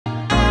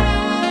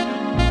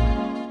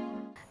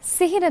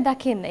සිහින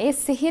දකින්න. ඒ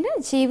සිහින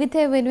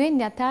ජීවිතය වෙනුවෙන්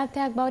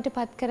යථාර්ථයක් බවට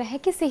පත් කර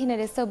හැකි සිහින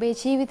ලෙස ඔබේ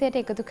ජීවිතයට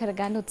එකතු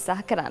කරගන්න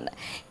උත්සාහ කරන්න.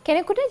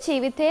 කෙනෙකුට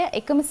ජීවිතයේ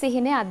එකම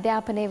සිහිනේ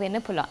අධ්‍යාපනය වෙන්න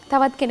පුළුවන්.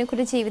 තවත්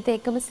කෙනෙකුට ජීවිතයේ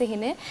එකම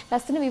සිහිනේ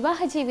ලස්සන විවාහ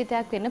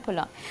ජීවිතයක් වෙන්න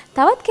පුළුවන්.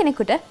 තවත්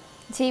කෙනෙකුට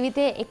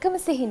ජීවිතයේ එකම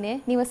සිහිනේ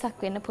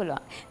නිවසක් වෙන්න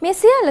පුළුවන්. මේ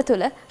සියල්ල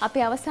තුළ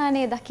අපි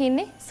අවසානයේ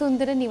දකින්නේ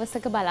සුන්දර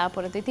නිවසක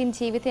බලාපොරොත්තු. ඉතින්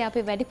ජීවිතේ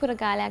අපි වැඩිපුර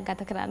කාලයක්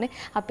ගත කරන්නේ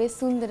අපේ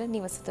සුන්දර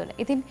නිවස තුළ.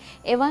 ඉතින්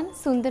එවන්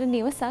සුන්දර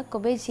නිවසක්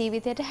ඔබේ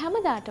ජීවිතයට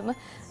හැමදාටම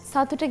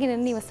සතුට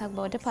ගෙනෙන නිවසක්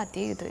බවට පත්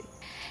විය යුතුයි.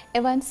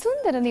 එවන්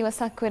සුන්දර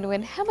නිවසක්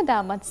වෙනුවෙන්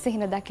හැමදාමත්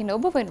සිහින දකින්න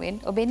ඔබ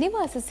වෙනුවෙන් ඔබේ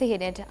නිවාස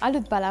සිහිනයට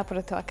අලුත්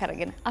බලාපොරොත්තුවක්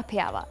අරගෙන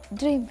අපි ආවා.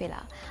 ඩ්‍රීම්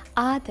විලා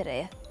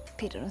ආදරය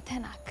පිරුණු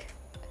තැනක්.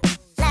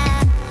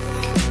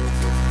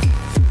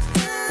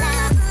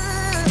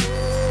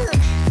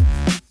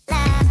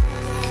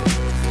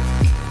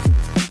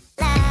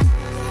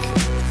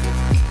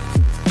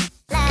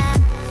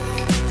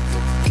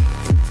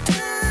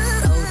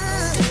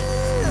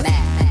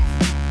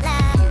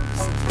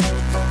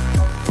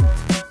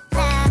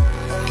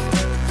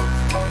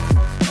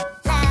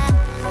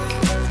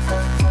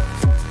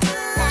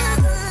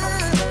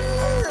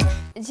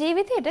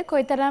 ජීවිතයට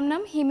කොයිතරම්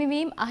නම්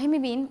හිමිවීම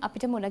අහිමිවීම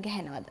අපිට මුණ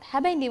ගැහෙනවද?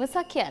 හැබැයි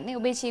නිවසක් කියන්නේ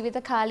ඔබේ ජීවිත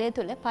කාලය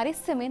තුළ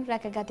පරිස්සමෙන්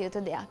රැකගත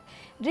යුතු දෙයක්.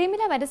 ඩ්‍රීම්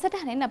විලා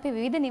වැඩසටහනෙන් අපි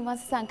විවිධ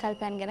නිවාස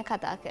සංකල්පයන් ගැන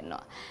කතා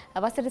කරනවා.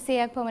 වසර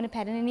 100ක් පමණ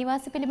පැරණි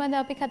නිවාස පිළිබඳව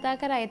අපි කතා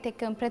කරා. ඒත්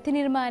එක්කම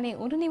ප්‍රතිනිර්මාණයේ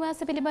උණු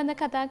නිවාස පිළිබඳව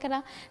කතා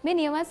කරා. මේ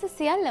නිවාස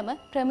සියල්ලම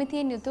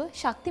ප්‍රමිතියෙන් යුතු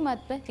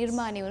ශක්තිමත්ව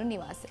නිර්මාණය වුණු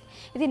නිවාස.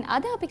 ඉතින්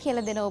අද අපි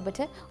කියලා දෙන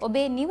ඔබට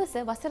ඔබේ නිවස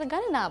වසර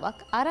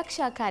ගණනාවක්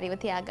ආරක්ෂාකාරීව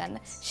තියාගන්න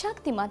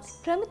ශක්තිමත්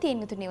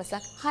ප්‍රමිතියෙන් යුතු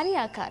නිවසක්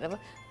හරියාකාරව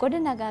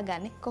ගොඩනගා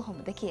ගන්න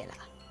කොහොමද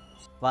කියලා.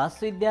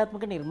 වාස්තු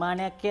විද්‍යාත්මක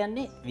නිර්මාණයක්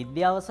කියන්නේ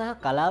විද්‍යාව සහ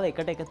කලාව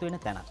එකට එකතු වෙන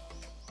තැනක්.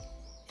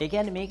 ඒ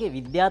කියන්නේ මේකේ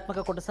විද්‍යාත්මක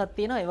කොටසක්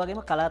තියෙනවා, ඒ වගේම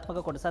කලාත්මක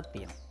කොටසක්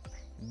තියෙනවා.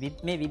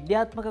 මේ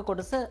විද්‍යාත්මක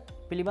කොටස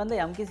පිළිබඳ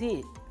යම්කිසි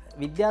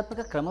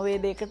විද්‍යාත්මක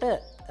ක්‍රමවේදයකට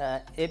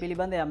ඒ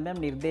පිළිබඳ යම්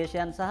යම්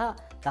නිර්දේශයන් සහ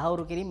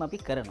තහවුරු කිරීම අපි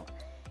කරනවා.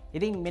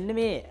 ඉතින් මෙන්න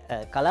මේ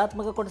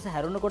කලාත්මක කොටස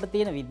හැරුණකොට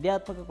තියෙන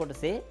විද්‍යාත්මක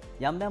කොටසේ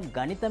යම් යම්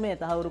ගණිතමය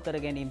තහවුරු කර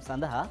ගැනීම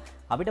සඳහා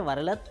අපිට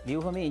වරලත්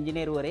ව්‍යුහමය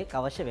ඉංජිනේරුවරයෙක්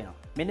අවශ්‍ය වෙනවා.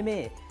 මෙන්න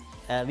මේ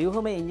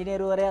ව්‍යුහමය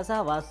ඉංජිනේරුවරයා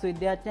සහ වාස්තු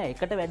විද්‍යාඥයා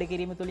එකට වැඩ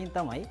කිරීම තුළින්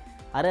තමයි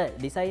අර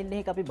ඩිසයින්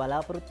එකක අපි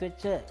බලාපොරොත්තු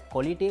වෙච්ච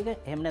ක්වොලිටි එක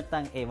එහෙම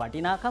නැත්නම් ඒ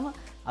වටිනාකම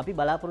අපි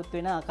බලාපොරොත්තු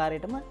වෙන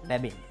ආකාරයටම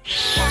ලැබෙන්නේ.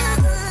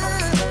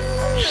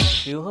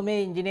 ව්‍යුහමය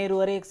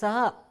ඉංජිනේරුවරයෙක්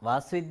සහ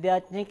වාස්තු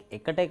විද්‍යාඥයෙක්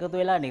එකට එකතු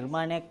වෙලා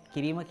නිර්මාණයක්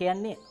කිරීම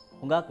කියන්නේ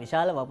හුඟක්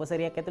විශාල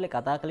වපසරියක් ඇතුලේ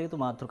කතා කළ යුතු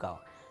මාතෘකාවක්.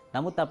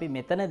 නමුත් අපි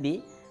මෙතනදී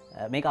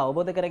මේක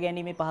අවබෝධ කර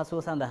ගැනීමේ පහසුව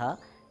සඳහා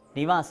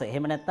නිවාස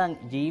එහෙම නැත්නම්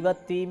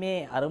ජීවත් වීමේ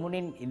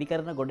අරමුණින්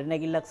ඉදිකරන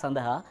ගොඩනැගිල්ලක්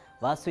සඳහා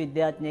වාස්තු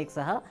විද්‍යාඥයෙක්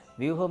සහ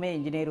ව්‍යුහමය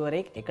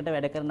ඉංජිනේරුවරයෙක් එකට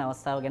වැඩ කරන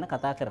අවස්ථාව ගැන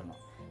කතා කරනවා.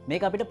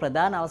 මේක අපිට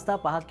ප්‍රධාන අවස්ථා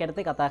පහක්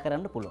යටතේ කතා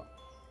කරන්න පුළුවන්.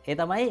 ඒ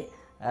තමයි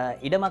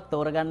ඉඩමක්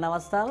තෝරගන්න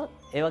අවස්ථාව,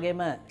 ඒ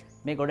වගේම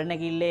මේ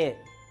ගොඩනැගිල්ලේ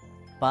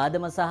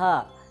පාදම සහ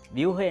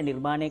ව්‍යුහය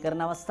නිර්මාණය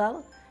කරන අවස්ථාව,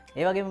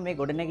 ඒ වගේම මේ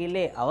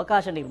ගොඩනැගිල්ලේ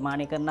අවකාශ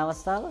නිර්මාණය කරන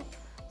අවස්ථාව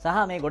සහ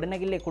මේ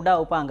ගොඩනැගිල්ලේ කුඩා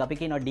උපාංග අපි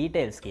කියනවා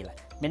ඩීටේල්ස් කියලා.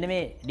 මෙන්න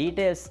මේ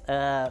ඩීටේල්ස්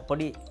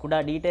පොඩි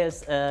කුඩා ඩීටේල්ස්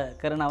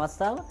කරන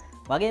අවස්ථාව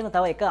වගේම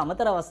තව එක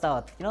අමතර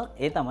අවස්ථාවක් තියෙනවා.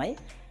 ඒ තමයි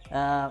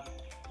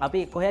අපි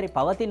කොහේ හරි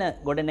පවතින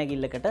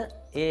ගොඩනැගිල්ලකට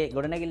ඒ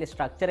ගොඩනැගිල්ලේ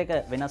ස්ට්‍රක්චර් එක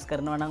වෙනස්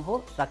කරනවා නම් හෝ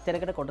ස්ට්‍රක්චර්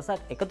එකට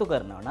කොටසක් එකතු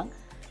කරනවා නම්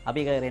අපි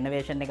ඒක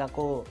රෙනොවේෂන් එකක්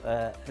හෝ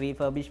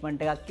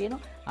රීෆර්බිෂ්මන්ට් එකක්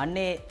කියනවා.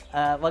 අන්නේ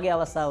වගේ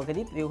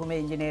අවස්ථාවකදී ව්‍යුහමය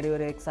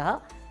ඉංජිනේරුවරයෙක් සහ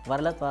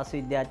වරලත් වාස්තු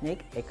විද්‍යාඥයෙක්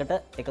එකට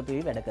එකතු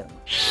වී වැඩ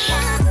කරනවා.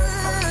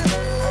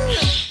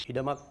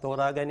 ඉඩමක්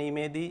තෝරා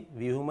ගැනීමේදී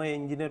ව්‍යුහමය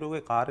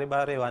ඉංජිනේරුවගේ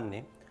කාර්යභාරය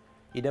වන්නේ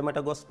ඉඩමට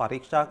ගොස්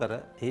පරීක්ෂා කර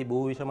එහි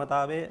භූ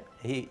විෂමතාවය,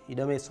 එහි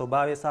ඉඩමේ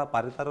ස්වභාවය සහ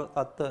පරිසර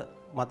තත්ත්ව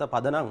මත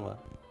පදනම්ව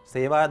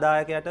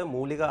සේවාදායකයට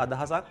මූලික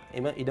අදහසක්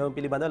එම ඉඩම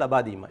පිළිබඳව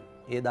ලබා දීමයි.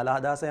 ඒ දල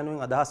අදහස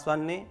යනුවෙන් අදහස්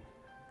වන්නේ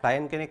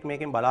ක්ලයන්ට් කෙනෙක්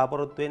මේකෙන්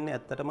බලාපොරොත්තු වෙන්නේ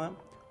ඇත්තටම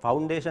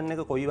ෆවුන්ඩේෂන්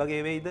එක කොයි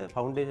වගේ වෙයිද,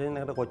 ෆවුන්ඩේෂන්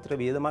එකට කොච්චර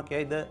වියදමක්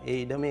යයිද, ඒ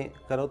ඉඩමේ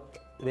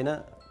කරොත් වෙන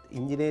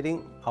ඉංජිනේරින්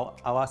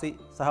අවාසි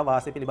සහ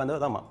වාසි පිළිබඳව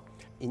තමයි.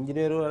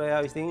 ඉංජිනේරුවරයා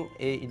විසින්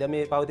ඒ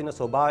ඉඩමේ පවතින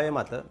ස්වභාවය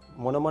මත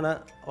මොන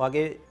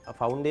වගේ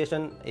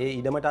ෆවුන්ඩේෂන් ඒ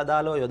ඉඩමට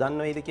අදාළව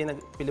යොදන්න වේද කියන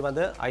පිළිබඳ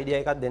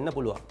අයිඩියා එකක් දෙන්න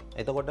පුළුවන්.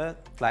 එතකොට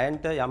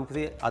ක්ලයන්ට්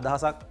යම්කිසි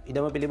අදහසක්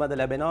ඉඩම පිළිබඳ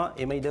ලැබෙනවා.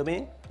 එම ඉඩමේ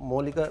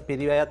මූලික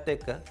පිරිවැයත්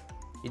එක්ක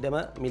ඉඩම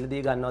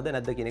මිලදී ගන්නවද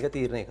නැද්ද කියන එක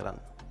තීරණය කරන්න.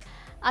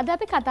 අද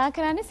අපි කතා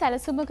කරන්නේ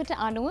සැලසුමකට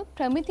අනුව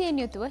ප්‍රමිතියෙන්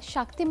යුතුව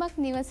ශක්තිමත්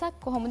නිවසක්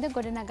කොහොමද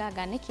ගොඩනගා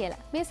ගන්න කියලා.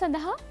 මේ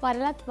සඳහා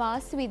වරලත්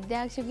වාස්තු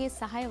විද්‍යාඥයෙකුගේ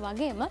සහාය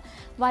වගේම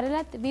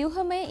වරලත්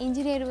ව්‍යුහමය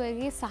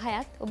ඉංජිනේරුවගේ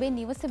සහායත් ඔබේ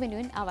නිවස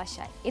වෙනුවෙන්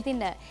අවශ්‍යයි.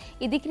 ඉතින්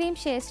ඉදිකිරීම්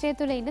ශාස්ත්‍රය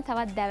තුළ ඉන්න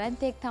තවත්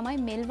දැවැන්තයෙක්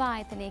තමයි මෙල්වා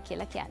ආයතනය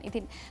කියලා කියන්නේ.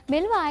 ඉතින්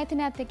මෙල්වා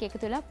ආයතනයත් එක්ක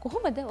එකතු වෙලා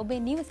කොහොමද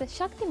ඔබේ නිවස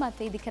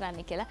ශක්තිමත් ඉදි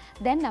කරන්නේ කියලා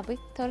දැන් අපි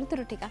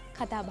තොරතුරු ටිකක්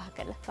කතා බහ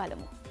කරලා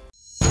බලමු.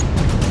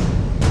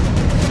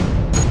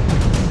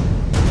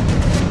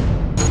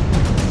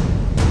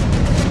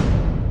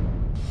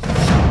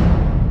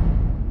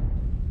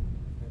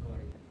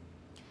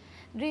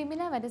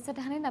 ප්‍රේමිලා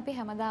වැඩසටහනෙන් අපි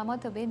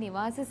හැමදාමත් ඔබේ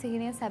නිවාස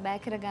සිහිනය සැබෑ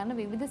කරගන්න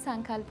විවිධ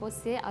සංකල්ප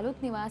ඔස්සේ අලුත්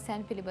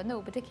නිවාසයන් පිළිබඳ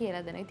ඔබට කියලා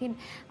දෙනවා. ඉතින්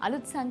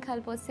අලුත්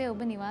සංකල්ප ඔස්සේ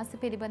ඔබ නිවාස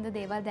පිළිබඳ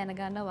දේවල්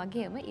දැනගන්නවා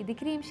වගේම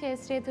ඉදිකිරීම්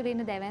ක්ෂේත්‍රය තුළ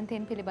ඉන්න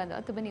දැවැන්තයන්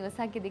පිළිබඳවත් ඔබ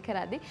නිවසක් ඉදි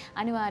කරද්දී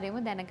අනිවාර්යයෙන්ම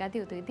දැනගත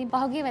යුතුයි. ඉතින්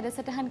පහුගිය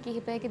වැඩසටහන්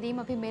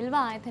කිහිපයකදීම අපි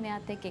මෙල්වා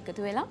ආයතනයත් එක්ක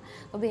එකතු වෙලා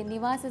ඔබේ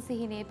නිවාස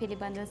සිහිනය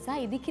පිළිබඳ සහ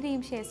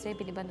ඉදිකිරීම් ක්ෂේත්‍රය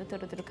පිළිබඳ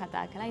තොරතුරු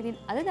කතා කළා. ඉතින්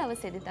අද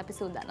දවසේදීත් අපි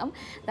සූදානම්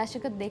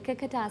දශක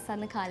දෙකකට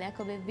ආසන්න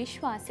කාලයක් ඔබේ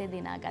විශ්වාසය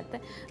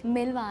දිනාගත්ත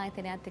මෙල්වා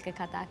ආයතනයත් එක්ක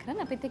කතා කරන්න.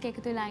 අපිත් එක්ක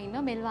එකතු වෙලා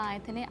ඉන්නවා මෙල්වා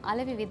ආයතනයේ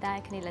අලෙවි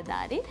විදායක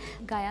නිලධාරී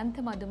ගයන්ත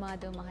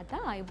මදුමාදව මහතා.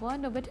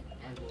 අයුබෝවන් ඔබට.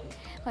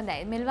 හොඳයි.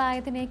 මෙල්වා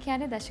ආයතනය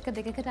කියන්නේ දශක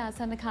දෙකකට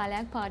ආසන්න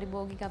කාලයක්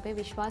පාරිභෝගික අපේ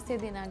විශ්වාසය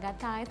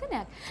දිනාගත්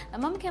ආයතනයක්.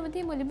 මම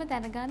කැමතියි මුලින්ම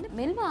දැනගන්න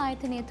මෙල්වා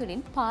ආයතනය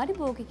තුලින්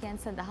පාරිභෝගිකයන්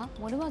සඳහා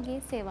මොන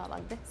වගේ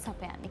සේවාවක්ද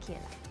සපයන්නේ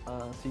කියලා.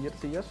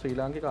 100% ශ්‍රී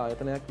ලාංකික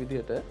ආයතනයක්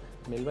විදිහට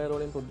මෙල්වා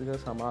රෝලින්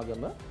පුද්ගලික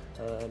සමාගම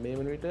මේ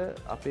වන විට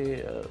අපේ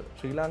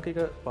ශ්‍රී ලාංකික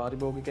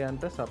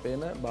පාරිභෝගිකයන්ට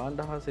සපයන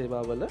භාණ්ඩ හා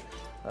සේවාවල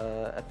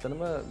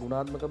ඇත්තනම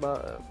ගුණාත්මක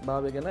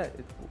භාවය ගැන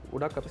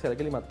ගොඩක් අපි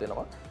සැලකිලිමත්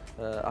වෙනවා.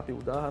 අපි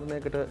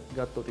උදාහරණයකට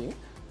ගත්තොතින්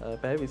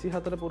පැය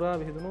 24 පුරා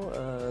විහිදුණු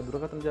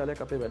දුරකථන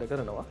ජාලයක් අපේ වැඩ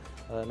කරනවා.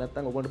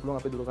 නැත්නම් ඔයගොල්ලන්ට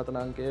පුළුවන් අපේ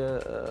දුරකථන අංකය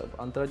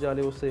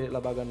අන්තර්ජාලය ඔස්සේ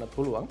ලබා ගන්නත්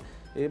පුළුවන්.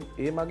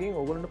 ඒ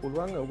මගින් ඔයගොල්ලන්ට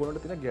පුළුවන්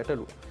ඔයගොල්ලන්ට තියෙන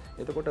ගැටලු.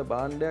 එතකොට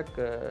භාණ්ඩයක්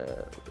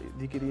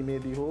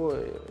ඉදිකිරීමේදී හෝ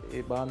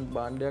ඒ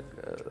භාණ්ඩයක්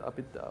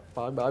අපි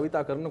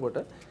භාවිතා කරනකොට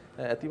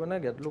ඇතිවන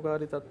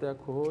ගැටලුකාරී තත්ත්වයක්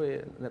හෝ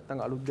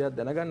නැත්නම් අලුත් දෙයක්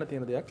දැනගන්න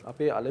තියෙන දෙයක්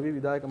අපේ අලෙවි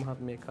විදායක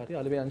මහත්මයෙක් හරි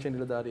අලෙවි අංශ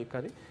නිලධාරියෙක්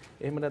හරි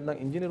එහෙම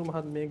නැත්නම් ඉංජිනේරු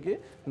මහත්මයෙක්ගේ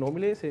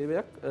නොමිලේ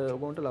සේවයක්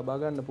ඔයගොල්ලන්ට ලබා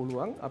ගන්න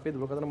පුළුවන් අපේ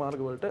දුරකථන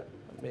මාර්ග වලට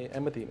මේ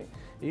ඇමතීමේ.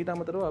 ඊට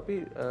අමතරව අපි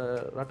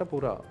රට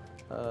පුරා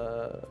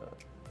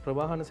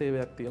ප්‍රවාහන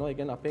සේවයක් තියෙනවා. ඒ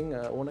කියන්නේ අපෙන්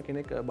ඕන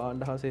කෙනෙක්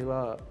භාණ්ඩ හා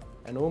සේවා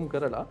ඇනෝම්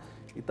කරලා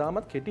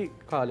ඉතාමත් කෙටි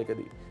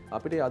කාලෙකදී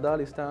අපිට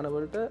අදාළ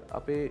ස්ථානවලට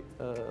අපේ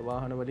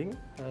වාහන වලින්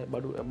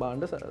බඩු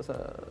භාණ්ඩ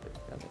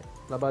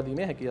ලබා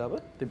දීමේ හැකියාව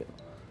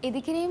තිබෙනවා.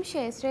 ඉදිකිරීම්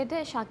ක්ෂේත්‍රයට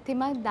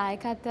ශක්තිමත්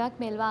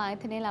දායකත්වයක් මෙල්වා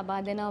ආයතනය ලබා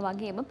දෙනවා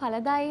වගේම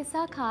ඵලදායී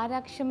සහ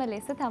කාර්යක්ෂම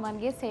ලෙස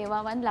තමන්ගේ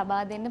සේවාවන්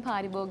ලබා දෙන්න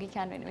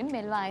පාරිභෝගිකයන් වෙනුවෙන්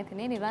මෙල්වා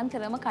ආයතනය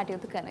නිරන්තරව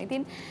කටයුතු කරනවා.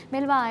 ඉතින්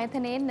මෙල්වා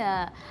ආයතනයෙන්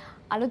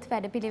අලුත්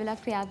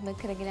වැඩපිළිවෙලක්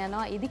ක්‍රියාත්මක කරගෙන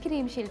යනවා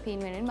ඉදිකිරීම්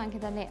ශිල්පීන් වෙනුවෙන්. මම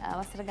හිතන්නේ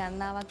වසර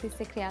ගණනාවක්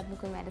තිස්සේ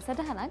ක්‍රියාත්මක වුණු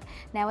වැඩසටහනක්.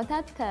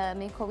 නැවතත්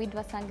මේ කොවිඩ්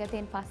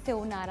වසංගතයෙන් පස්සේ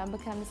වුණ ආරම්භ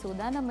කරන්න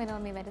සූදානම් වෙනවා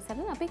මේ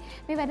වැඩසටහන. අපි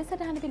මේ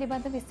වැඩසටහන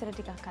පිළිබඳ විස්තර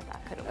ටිකක් කතා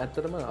කරමු.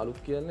 ඇත්තටම අලුත්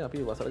කියන්නේ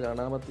අපි වසර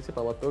ගණනාවක් තිස්සේ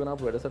පවත්වාගෙන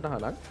ආපු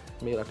වැඩසටහනක්.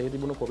 මේ රටේ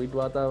තිබුණු කොවිඩ්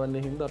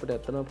වාතාවරණයෙන් හින්දා අපිට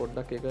ඇත්තටම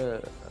පොඩ්ඩක් ඒක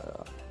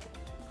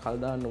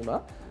කල් දාන්න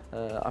වුණා.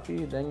 අපි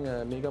දැන්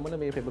මේ ගමන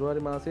මේ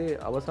පෙබරවාරි මාසයේ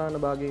අවසාන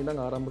භාගයේ ඉඳන්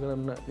ආරම්භ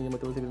කරන්න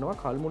නියමිතව තිබෙනවා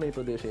කල්මුනේ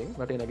ප්‍රදේශයෙන්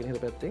රටේ නැගෙනහිර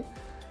පැත්තෙන්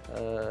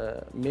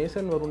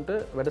මේසන් වරුන්ට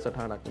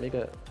වැඩසටහනක්. මේක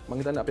මම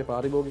හිතන්නේ අපේ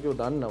පාරිභෝගිකයෝ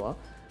දන්නවා.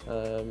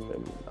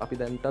 අපි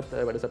දැන්ටත්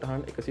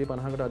වැඩසටහන්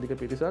 150කට අධික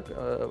පිරිසක්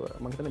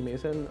මම හිතන්නේ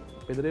මේසන්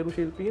පෙදරේරු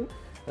ශිල්පීන්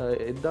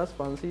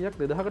 1500ක්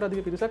 2000කට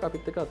අධික පිරිසක්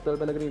අපිත් එක්ක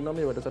අත්වල බැඳගෙන ඉන්නවා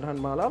මේ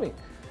වැඩසටහන් මාලාවෙන්.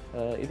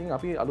 ඉතින්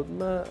අපි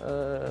අලුත්ම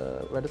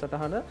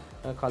වැඩසටහන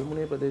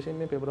කල්මුනේ ප්‍රදේශයෙන්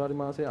මේ පෙබරවාරි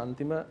මාසයේ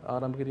අන්තිම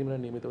ආරම්භ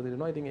කිරීමට නියමිතව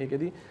තිබෙනවා. ඉතින්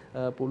ඒකෙදි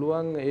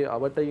පුළුවන් ඒ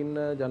අවට ඉන්න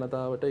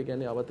ජනතාවට, ඒ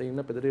කියන්නේ අවට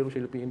ඉන්න පෙදරේරු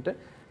ශිල්පීන්ට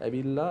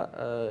ඇවිල්ලා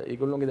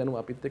ඒගොල්ලෝගේ දැනුම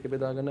අපිත් එක්ක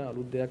බෙදාගෙන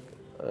අලුත් දෙයක්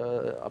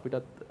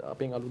අපිටත්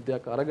අපෙන් අලුත්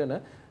දෙයක් අරගෙන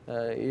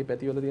ඒ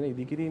පැතිවල තියෙන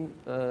ඉදිකිරීම්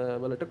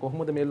වලට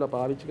කොහොමද මේල්ලා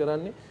පාවිච්චි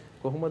කරන්නේ,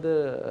 කොහොමද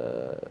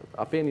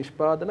අපේ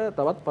නිෂ්පාදන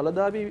තවත්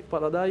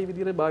ඵලදායී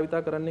විදිහට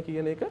භාවිතා කරන්න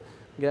කියන එක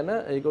ගැන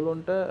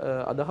ඒගොල්ලොන්ට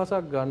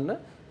අදහසක් ගන්න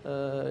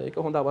ඒක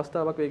හොඳ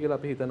අවස්ථාවක් වෙයි කියලා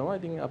අපි හිතනවා.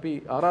 ඉතින් අපි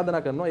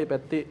ආරාධනා කරනවා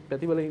මේ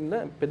පැතිවල ඉන්න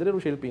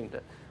පෙදරේරු ශිල්පීන්ට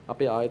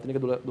අපේ ආයතනික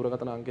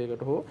දුරකථන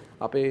අංකයකට හෝ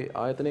අපේ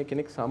ආයතනයේ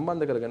කෙනෙක්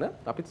සම්බන්ධ කරගෙන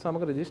අපිත්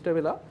සමග රෙජිස්ටර්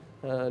වෙලා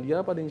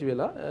ලියාපදිංචි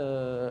වෙලා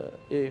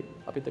ඒ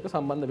අපිත් එක්ක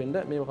සම්බන්ධ වෙන්න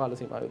මේ කාල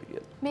සීමාවෙදී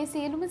කියලා. මේ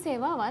සියලුම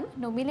සේවාවන්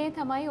නොමිලේ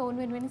තමයි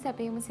ඔවුන් වෙනුවෙන්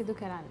සැපයීම සිදු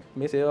කරන්නේ.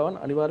 මේ සේවාවන්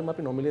අනිවාර්යයෙන්ම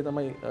අපි නොමිලේ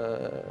තමයි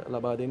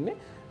ලබා දෙන්නේ.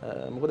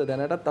 මොකද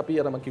දැනටත් අපි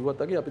අර මම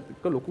කිව්වත් වගේ අපිත්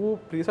එක්ක ලොකු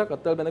පිරිසක්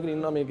අත්වල බැඳගෙන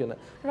ඉන්නවා මේ ගැන.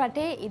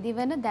 රටේ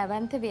ඉදිවන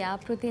දැවැන්ත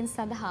ව්‍යාපෘතීන්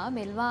සඳහා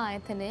මෙල්වා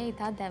ආයතනයේ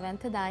ඉතා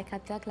දැවැන්ත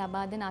දායකත්වයක්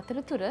ලබා දෙන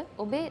අතරතුර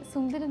ඔබේ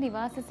සුන්දර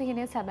නිවාස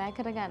සිහිනය සැබෑ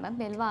කරගන්නත්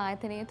මෙල්වා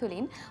ආයතනය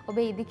තුලින්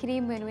ඔබේ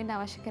ඉදිකිරීම වෙනුවෙන්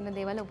අවශ්‍ය කරන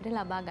දේවල් ඔබට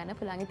ලබා ගන්න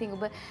පුළුවන්. ඉතින්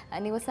ඔබ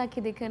නිවසක්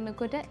ඉදි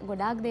කරනකොට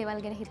ගොඩාක්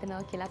දේවල් ගැන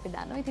හිතනවා කියලා අපි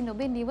දන්නවා. ඉතින්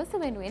ඔබේ නිවස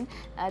වෙනුවෙන්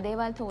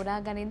දේවල් තෝරා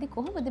ගනිද්දී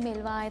කොහොමද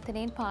මෙල්වා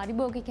ආයතනයෙන්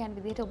පාරිභෝගිකයන්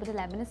විදිහට ඔබට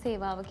ලැබෙන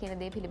සේවාව කියන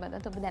දේ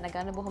පිළිබඳව ඔබ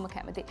දැනගන්න බොහොම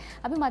කැමතියි.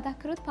 අපි මතක්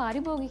කරොත්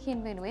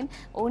පාරිභෝගිකයන් වෙනුවෙන්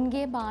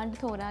ඔවුන්ගේ භාණ්ඩ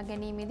තෝරා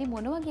ගැනීමේදී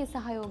මොන වගේ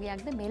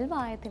සහයෝගයක්ද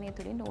මෙල්වා ආයතනය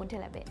තුලින් ඔවුන්ට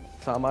ලැබෙන්නේ?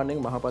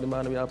 සාමාන්‍යයෙන් මහා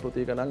පරිමාණ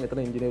ව්‍යාපෘතියක නම්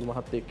එතන ඉංජිනේරු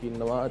මහත්තයෙක්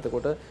ඉන්නවා.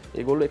 එතකොට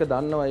ඒගොල්ලෝ ඒක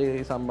දන්නවා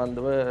ඒ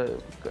සම්බන්ධව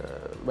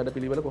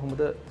වැඩපිළිවෙල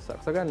කොහොමද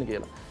සකසගන්නේ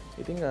කියලා.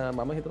 ඉතින්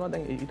මම හිතනවා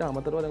දැන් ඊට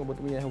අමතරව දැන්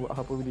ඔබතුමිය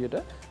අහපු විදිහට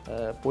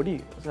පොඩි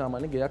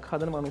සාමාන්‍ය ගයක්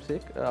හදන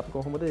මිනිසෙක් අපි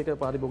කොහොමද ඒක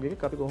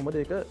පාරිභෝගිකයෙක් අපි කොහොමද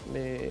ඒක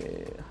මේ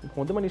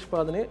හොඳම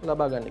නිෂ්පාදනය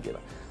ලබා ගන්න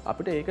කියලා.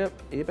 අපිට ඒක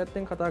ඒ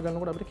පැත්තෙන් කතා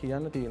කරනකොට අපිට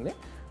කියන්න තියෙන්නේ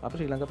අපි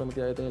ශ්‍රී ලංකා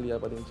ප්‍රමිති ආයතනයේ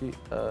ලියාපදිංචි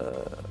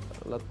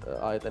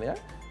ආයතනයක්.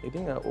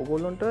 ඉතින්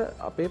ඕගොල්ලන්ට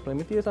අපේ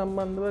ප්‍රමිතිය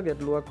සම්බන්ධව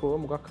ගැටලුවක් හෝ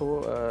මොකක් හෝ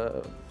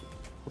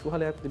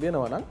කුතුහලයක්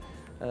තිබෙනවා නම්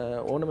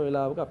ඕනම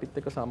වෙලාවක අපිත්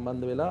එක්ක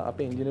සම්බන්ධ වෙලා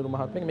අපේ ඉංජිනේරු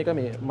මහත්මයෙක් මේක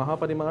මේ මහා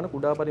පරිමාණ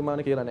කුඩා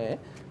පරිමාණ කියලා නෑ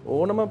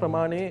ඕනම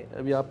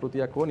ප්‍රමාණයේ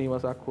ව්‍යාපෘතියක් හෝ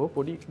නිවසක් හෝ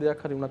පොඩි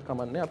දෙයක් හරි වුණත්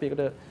කමන්නේ අපි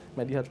ඒකට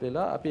මැදිහත්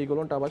වෙලා අපි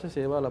ඒගොල්ලන්ට අවශ්‍ය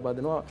සේවා ලබා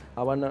දෙනවා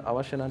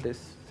අවශ්‍ය නම්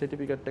ටෙස්ට්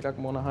සර්ටිෆිකේට් එකක්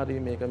මොන හරි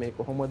මේක මේ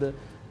කොහොමද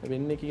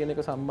වෙන්නේ කියන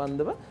එක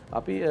සම්බන්ධව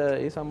අපි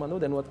ඒ සම්බන්ධව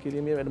දැනුවත්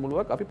කිරීමේ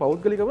වැඩමුළුවක් අපි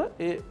පෞද්ගලිකව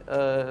ඒ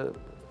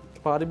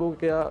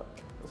පාරිභෝගිකයා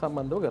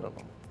සම්බන්ධව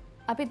කරනවා.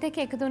 අපිත් එක්ක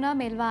එකතු වුණා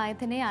මෙල්වා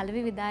ආයතනයේ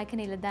අලෙවි විධායක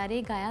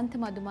නිලධාරී ගයන්ත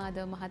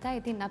මදුමාධව මහතා.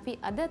 ඉතින් අපි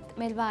අදත්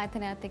මෙල්වා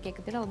ආයතනයත් එක්ක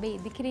එකතු වෙලා ඔබේ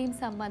ඉදිකිරීම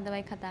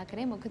සම්බන්ධවයි කතා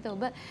කරේ. මොකද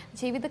ඔබ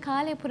ජීවිත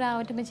කාලය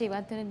පුරාවටම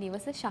ජීවත් වෙන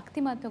නිවස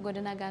ශක්තිමත්ව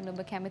ගොඩනගා ගන්න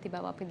ඔබ කැමති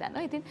බව අපි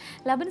දන්නවා. ඉතින්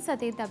ලබන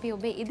සතියේත් අපි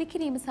ඔබේ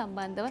ඉදිකිරීම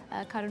සම්බන්ධව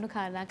කරුණු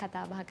කාරණා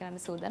කතා බහ කරන්න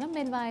සූදානම්.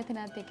 මෙල්වා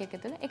ආයතනයත් එක්ක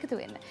එකතු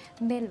වෙන්න.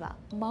 මෙල්වා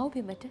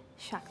මව්බිමට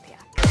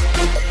ශක්තියක්.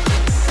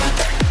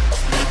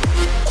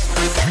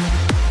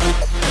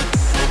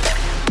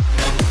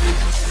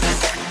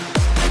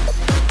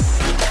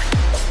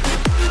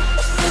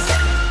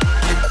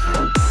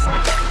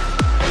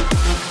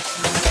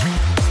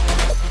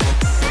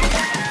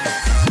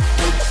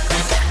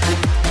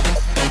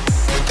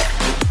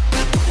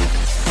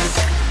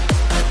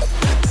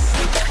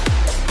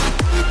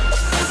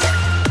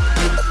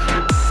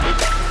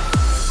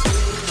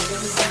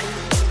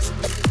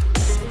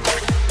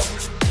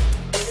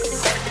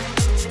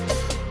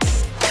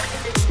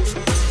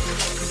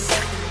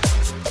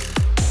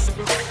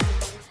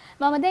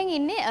 මම දැන්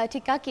ඉන්නේ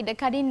ටිකක්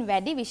ඉඩකඩින්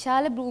වැඩි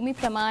විශාල භූමි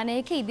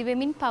ප්‍රමාණයක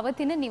ඉදිවෙමින්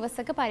පවතින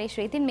නිවසක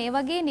පරිශ්‍රය. ඉතින් මේ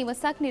වගේ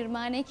නිවසක්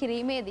නිර්මාණය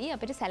කිරීමේදී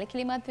අපිට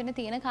සැලකිලිමත් වෙන්න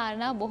තියෙන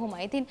කාරණා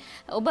බොහොමයි. ඉතින්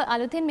ඔබ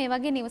අලුතෙන් මේ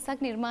වගේ නිවසක්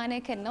නිර්මාණය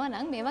කරනවා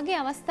නම් මේ වගේ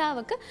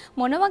අවස්ථාවක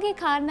මොන වගේ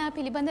කාරණා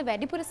පිළිබඳ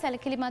වැඩිපුර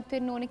සැලකිලිමත්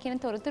වෙන්න ඕන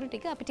කියන තොරතුරු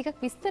ටික අපි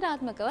ටිකක්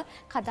විස්තරාත්මකව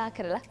කතා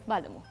කරලා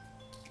බලමු.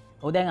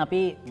 ඔව් දැන්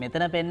අපි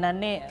මෙතන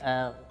පෙන්වන්නේ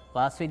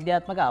වාස්තු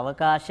විද්‍යාත්මක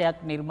අවකාශයක්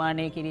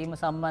නිර්මාණය කිරීම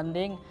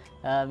සම්බන්ධයෙන්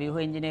ව්‍යුහ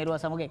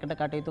ඉංජිනේරුවා සමග එකට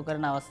කටයුතු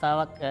කරන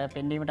අවස්ථාවක්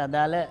පෙන්වීමට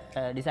අදාළ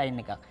ඩිසයින්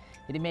එකක්.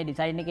 ඉතින් මේ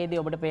ඩිසයින් එකේදී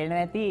ඔබට පේනවා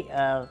ඇති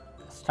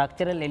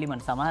ස්ට්‍රක්චරල්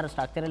එලිමන්ට්ස් සමහර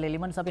ස්ට්‍රක්චරල්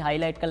එලිමන්ට්ස් අපි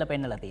හයිලයිට් කරලා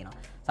පෙන්නලා තියෙනවා.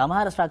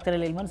 සමහර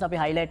ස්ට්‍රක්චරල් එලිමන්ට්ස්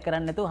අපි හයිලයිට්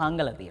කරන්නේ නැතුව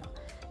හංගලා තියෙනවා.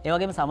 ඒ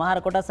වගේම සමහර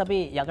කොටස් අපි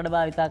යකඩ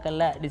භාවිතා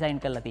කරලා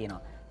ඩිසයින් කරලා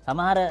තියෙනවා.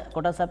 සමහර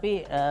කොටස් අපි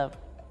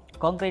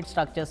කොන්ක්‍රීට්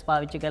ස්ට්‍රක්චර්ස්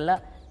පාවිච්චි කරලා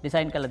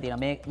ඩිසයින් කරලා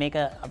තියෙනවා. මේක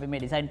අපි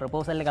මේ ඩිසයින්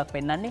ප්‍රොපෝසල් එකක්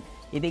පෙන්වන්නේ.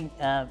 ඉතින්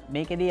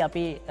මේකෙදී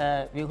අපි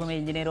ව්‍යුහම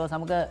ඉංජිනේරුවෝ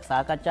සමග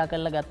සාකච්ඡා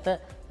කරලා ගත්ත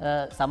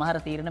සමහර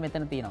තීරණ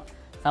මෙතන තියෙනවා.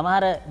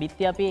 සමහර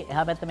බිත්ති අපි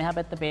එහා පැත්ත මෙහා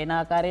පැත්ත පේන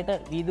ආකාරයට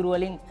වීදුරු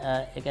වලින්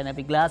ඒ කියන්නේ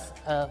අපි ග්ලාස්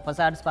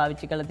ෆසාඩ්ස්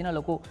පාවිච්චි කරලා තියෙනවා.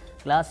 ලොකු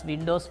ග්ලාස්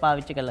වින්ඩෝස්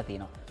පාවිච්චි කරලා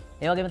තියෙනවා.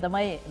 ඒ වගේම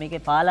තමයි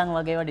මේකේ පාලම්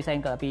වගේ ඒවා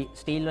ඩිසයින් කරලා අපි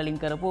ස්ටීල් වලින්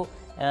කරපු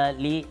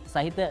ලී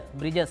සහිත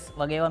බ්‍රිජස්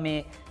වගේ ඒවා මේ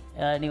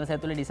නිවස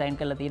ඇතුලේ ඩිසයින්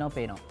කරලා තියෙනවා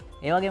පේනවා.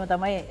 ඒ වගේම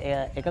තමයි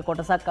එක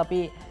කොටසක් අපි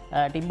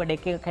ටිම්බ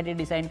ඩෙක් එකක් හැටියට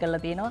ඩිසයින්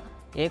කරලා තියෙනවා.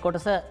 ඒ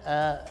කොටස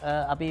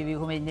අපි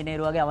ව්‍යුහම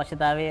ඉංජිනේරුවාගේ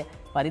අවශ්‍යතාවය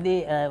පරිදි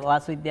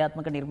වාස්තු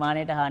විද්‍යාත්මක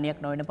නිර්මාණයට හානියක්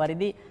නොවන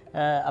පරිදි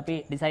අපි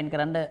ඩිසයින්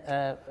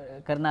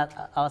කරන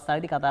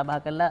අවස්ථාවේදී කතා බහ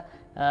කරලා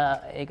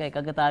ඒක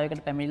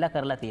එකඟතාවයකට පැමිණිලා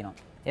කරලා තියෙනවා.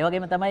 ඒ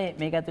වගේම තමයි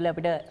මේක ඇතුලේ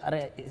අපිට අර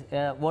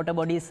වෝටර්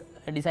බොඩිස්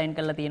ඩිසයින්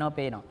කරලා තියෙනවා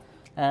පේනවා.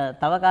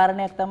 තව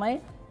කාරණයක් තමයි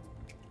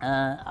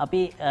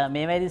අපි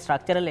මේවැදී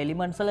ස්ට්‍රක්චරල්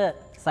එලිමන්ට්ස් වල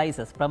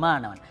සයිසස්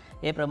ප්‍රමාණවන්.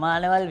 ඒ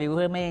ප්‍රමාණවල්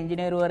ව්‍යුහමය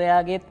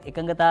ඉංජිනේරුවරයාගේ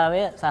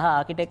එකඟතාවය සහ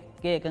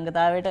ආකිටෙක්ගේ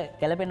එකඟතාවයට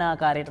ගැලපෙන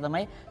ආකාරයට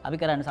තමයි අපි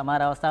කරන්නේ.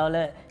 සමහර අවස්ථාවල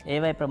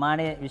ඒවයි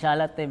ප්‍රමාණය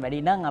විශාලත්වයෙන්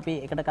වැඩි නම් අපි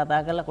එකට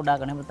කතා කරලා කුඩා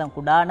කරනවා. නැත්නම්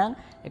කුඩා නම්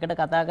එකට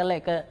කතා කරලා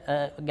එක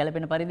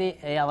ගැලපෙන පරිදි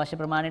ඒ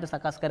අවශ්‍ය ප්‍රමාණයට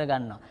සකස් කර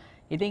ගන්නවා.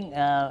 ඉතින්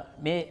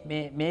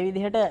මේ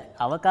විදිහට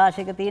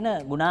අවකාශයක තියෙන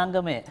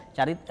ගුණාංගමය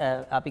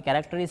අපි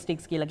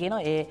කැරක්ටරිස්ටික්ස් කියලා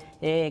කියනවා.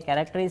 ඒ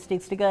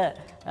කැරක්ටරිස්ටික්ස් ටික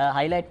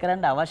හයිලයිට්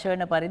කරන්න අවශ්‍ය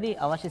වෙන පරිදි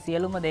අවශ්‍ය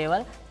සියලුම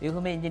දේවල්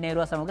ව්‍යුහම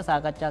ඉංජිනේරුවා සමග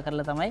සාකච්ඡා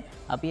කරලා තමයි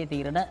අපි මේ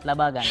තීරණ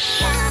ලබා ගන්නේ.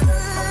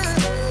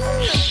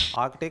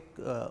 ආර්කිටෙක්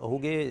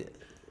ඔහුගේ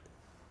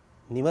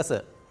නිවස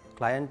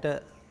ක්ලයන්ට්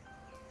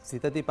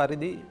සිතති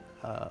පරිදි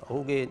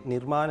ඔහුගේ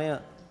නිර්මාණය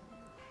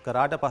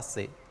කරාට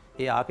පස්සේ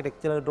ඒ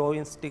ආර්කිටෙක්චරල්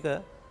ඩ්‍රෝවින්ස් ටික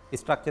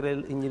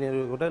ස්ට්‍රක්චරල්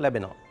ඉංජිනේරුවෙකුට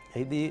ලැබෙනවා.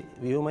 එහිදී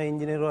ව්‍යුහම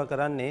ඉංජිනේරුවා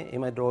කරන්නේ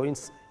එම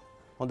ඩ්‍රෝවින්ස්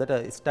හොඳට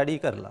ස්ටඩි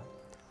කරලා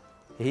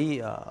එහි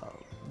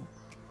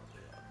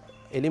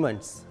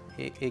එලිමන්ට්ස්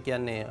ඒ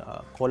කියන්නේ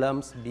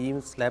කොලම්ස්,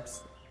 බීම්ස්, ස්ලැබ්ස්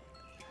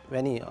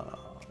වැනි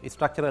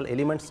ස්ට්‍රක්චරල්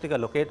එලිමන්ට්ස් ටික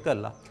ලොකේට්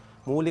කරලා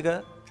මූලික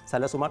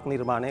සැලසුමක්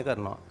නිර්මාණය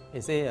කරනවා.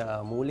 එසේ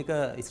මූලික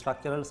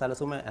ස්ට්‍රක්චරල්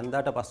සැලසුම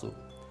ඇන්දාට පසු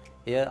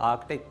එය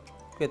ආර්කිටෙක්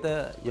වෙත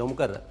යොමු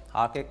කර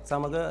ආර්කිටෙක්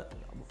සමග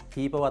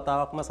කීප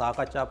වතාවක්ම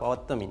සාකච්ඡා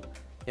පවත්වමින්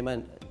එම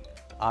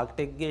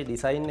ආර්කිටෙක්ගේ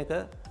ඩිසයින් එක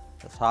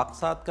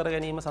සාක්ෂාත් කර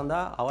ගැනීම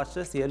සඳහා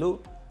අවශ්‍ය සියලු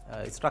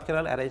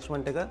ස්ට්‍රක්චරල්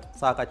ඇරේන්ජ්මන්ට් එක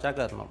සාකච්ඡා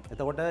කරනවා.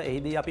 එතකොට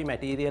එහිදී අපි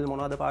මැටීරියල්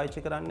මොනවද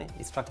පාවිච්චි කරන්නේ?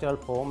 ස්ට්‍රක්චරල්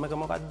ෆෝම් එක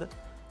මොකක්ද?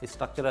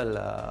 ස්ට්‍රක්චරල්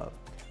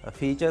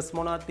ෆීචර්ස්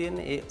මොනවද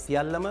තියෙන්නේ? ඒ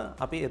සියල්ලම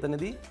අපි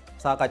එතනදී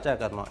සාකච්ඡා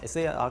කරනවා.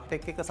 එසේ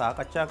ආර්කිටෙක් එක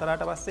සාකච්ඡා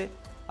කරාට පස්සේ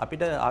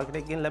අපිට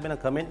ආර්කිටෙක්ගෙන් ලැබෙන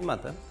කමෙන්ට්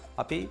මත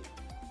අපි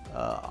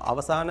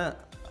අවසාන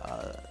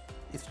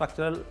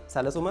ස්ට්‍රක්චරල්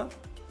සැලසුම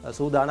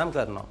සූදානම්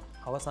කරනවා.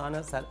 අවසාන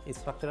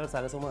ස්ට්‍රක්චරල්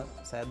සැලසුම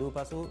සෑදූ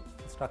පසු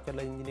ස්ට්‍රක්චරල්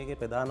ඉංජිනේරගේ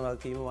ප්‍රධාන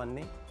වගකීම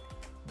වන්නේ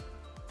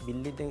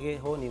බිල්ඩින් එකේ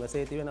හෝ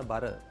නිවසේ තිබෙන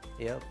බර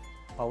එය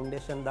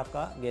ෆවුන්ඩේෂන්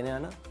දක්වා ගෙන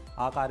යන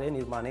ආකාරය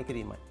නිර්මාණය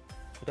කිරීමයි.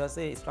 ඊට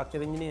පස්සේ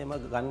ස්ට්‍රක්චර් ඉංජිනේර එම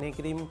ගණනය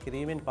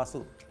කිරීමෙන්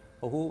පසු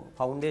ඔහු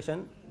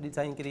ෆවුන්ඩේෂන්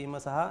ඩිසයින් කිරීම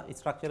සහ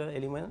ස්ට්‍රක්චරල්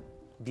එලිමන්ට්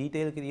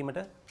ඩීටේල් කිරීමට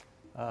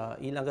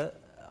ඊළඟ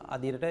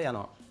අදියරට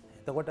යනවා.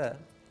 එතකොට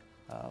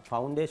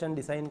ෆවුන්ඩේෂන්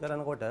ඩිසයින්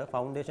කරනකොට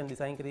ෆවුන්ඩේෂන්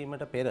ඩිසයින්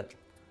කිරීමට පෙර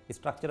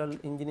ස්ට්‍රක්චරල්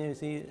ඉංජිනේර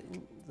විසින්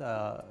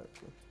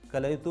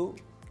කළ යුතු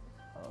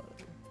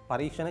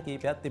පරීක්ෂණ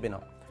කීපයක්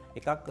තිබෙනවා.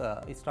 එකක්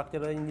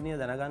ස්ට්‍රක්චරල් ඉංජිනේර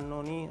දැනගන්න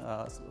ඕනි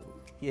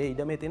ඒ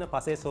ඉඩමේ තියෙන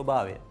පසේ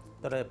ස්වභාවය.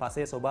 ඒතර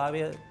පසේ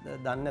ස්වභාවය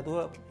දන්නේ නැතුව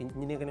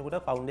ඉංජිනේර කෙනෙකුට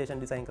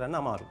ෆවුන්ඩේෂන් ඩිසයින් කරන්න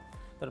අමාරුයි.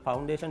 ඒතර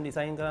ෆවුන්ඩේෂන්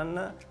ඩිසයින් කරන්න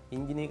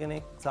ඉංජිනේර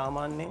කෙනෙක්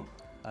සාමාන්‍යයෙන්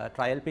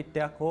ට්‍රයල්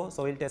පිට් එකක් හෝ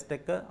සොයිල් ටෙස්ට්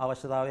එක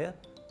අවශ්‍යතාවය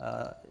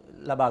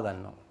ලබා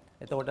ගන්නවා.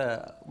 එතකොට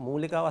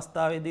මූලික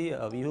අවස්ථාවේදී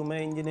ව්‍යුහමය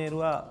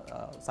ඉංජිනේරුවා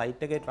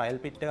සයිට් එකේ ට්‍රයල්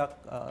පිට් එකක්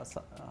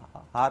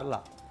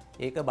හාරලා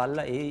ඒක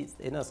බලලා ඒ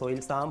එන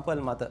සොයිල්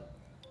සාම්පල් මත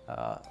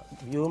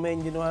ව්‍යුහමය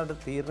ඉංජිනේරුවාට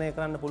තීරණය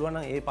කරන්න පුළුවන්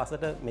නම් ඒ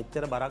පසට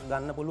මෙච්චර බරක්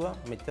ගන්න පුළුවන්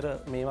මෙච්චර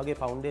මේ වගේ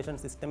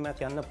ෆවුන්ඩේෂන් සිස්ටම්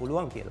එකක් යන්න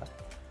පුළුවන් කියලා.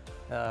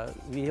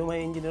 ව්‍යුහමය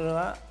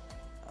ඉංජිනේරුවා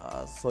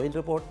සොයිල්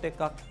රිපෝට්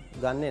එකක්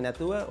ගන්නේ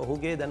නැතුව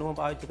ඔහුගේ දැනුම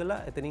පාවිච්චි කරලා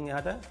එතනින්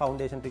එහාට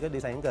ෆවුන්ඩේෂන් ටික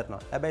ඩිසයින්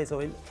කරනවා. හැබැයි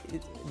සොයිල්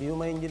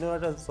ව්‍යුහමය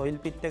ඉංජිනේරුවාට සොයිල්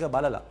පිට් එක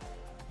බලලා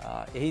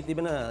එහි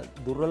තිබෙන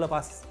දුර්වල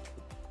පස්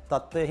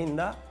තත්ත්වය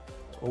හින්දා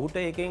ඔහුට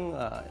එකෙන්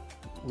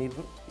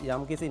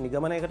යම් කිසි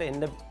නිගමනයකට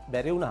එන්න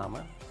බැරි වුණාම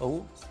ඔහු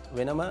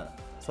වෙනම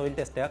සොයිල්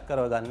ටෙස්ට් එකක්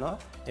කරව ගන්නවා.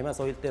 එම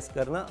සොයිල් ටෙස්ට්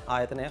කරන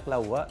ආයතනයක්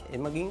ලව්වා.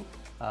 එමගින්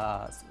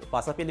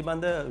පස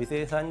පිළිබඳ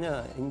විශේෂඥ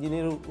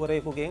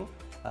ඉංජිනේරුවරයෙකුගෙන්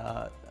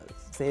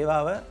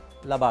සේවාව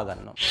ලබා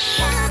ගන්නවා.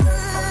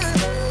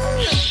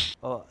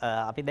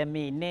 අපි දැන්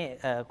මේ ඉන්නේ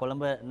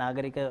කොළඹ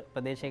නාගරික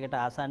ප්‍රදේශයකට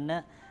ආසන්න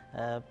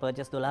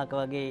පර්චස් 12ක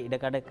වගේ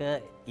ඉඩකඩක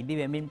ඉදි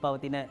වෙමින්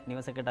පවතින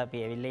නිවසකට අපි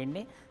ඇවිල්ලා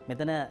ඉන්නේ.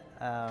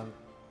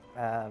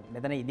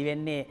 මෙතන ඉදි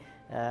වෙන්නේ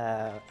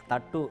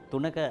තට්ටු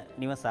 3ක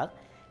නිවසක්.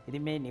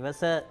 ඉතින් මේ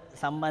නිවස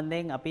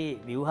සම්බන්ධයෙන් අපි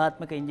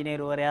ව්‍යුහාත්මක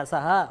ඉංජිනේරුවරයා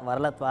සහ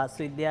වරලත් වාස්තු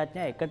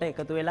විද්‍යාඥයා එකට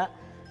එකතු වෙලා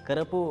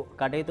කරපු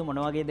කටයුතු මොන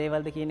වගේ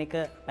දේවල්ද කියන එක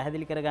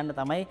පැහැදිලි කරගන්න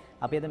තමයි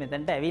අපි අද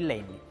මෙතනට ඇවිල්ලා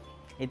ඉන්නේ.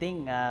 ඉතින්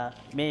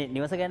මේ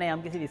නිවස ගැන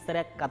යම්කිසි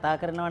විස්තරයක් කතා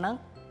කරනවා නම්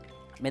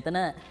මෙතන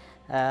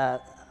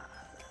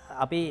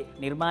අපි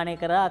නිර්මාණය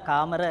කරා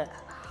කාමර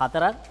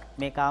 4ක්.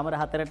 මේ කාමර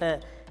 4ට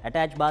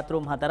ඇටච්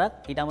බාත්රූම් 4ක්.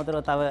 ඊට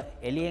අමතරව තව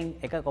එළියෙන්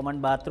එක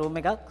කොමන් බාත්රූම්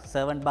එකක්,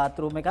 සර්වන්ට්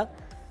බාත්රූම් එකක්,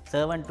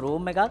 සර්වන්ට්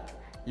රූම් එකක්,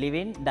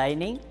 ලිවින්,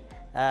 ඩයිනින්,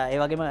 ඒ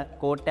වගේම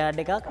කෝට් යාඩ්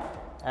එකක්,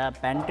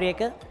 පැන්ට්‍රි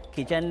එක,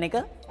 කිචන් එක.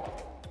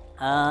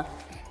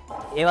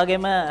 ඒ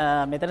වගේම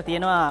මෙතන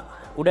තියෙනවා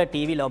උඩ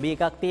ටීවී ලොබි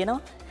එකක්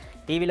තියෙනවා.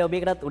 ටීවී ලොබි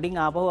එකටත් උඩින්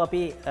ආපහු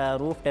අපි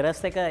රූෆ්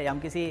ටෙරස් එක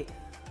යම්කිසි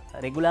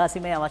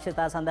රෙගුලාසිමේ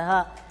අවශ්‍යතාව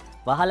සඳහා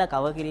වහලා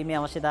කවර් කිරීමේ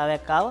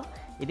අවශ්‍යතාවයක් ආවා.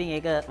 ඉතින්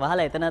ඒක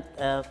වහලා එතනත්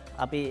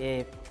අපි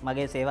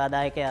මගේ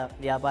සේවාදායක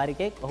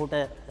ව්‍යාපාරිකයෙක් ඔහුට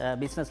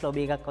බිස්නස්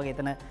ලොබි එකක් වගේ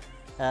එතන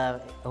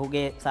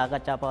ඔහුගේ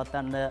සාකච්ඡා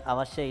පවත්වන්න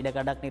අවශ්‍ය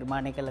ඉඩකඩක්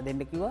නිර්මාණය කරලා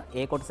දෙන්න කිව්වා.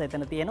 ඒ කොටස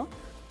එතන තියෙනවා.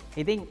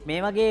 ඉතින්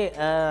මේ වගේ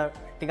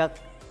ටිකක්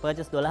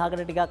පර්චස්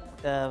 12කට ටිකක්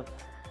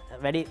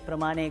වැඩි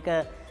ප්‍රමාණයක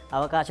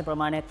අවකාශ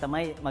ප්‍රමාණයක්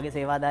තමයි මගේ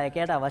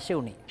සේවාදායකයාට අවශ්‍ය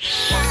වුණේ.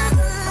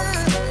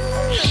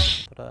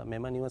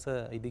 මෙම නිවස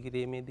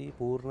ඉදිකිරීමේදී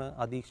පූර්ණ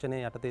අධීක්ෂණය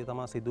යටතේ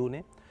තමා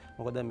සිදුවනේ.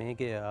 මොකද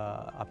මේකේ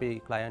අපේ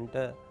ක්ලයන්ට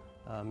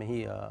මෙහි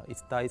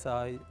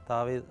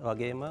ස්ථායිතාවය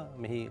වගේම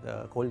මෙහි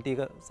කොල්ටික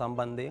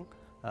සම්බන්ධයෙන්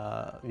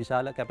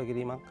විශාල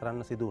කැපකිරීමක්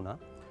කරන්න සිදු වුණා.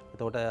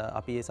 එතකොට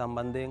අපි ඒ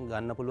සම්බන්ධයෙන්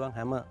ගන්න පුළුවන්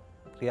හැම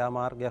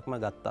ක්‍රියාමාර්ගයක්ම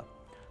ගත්තා.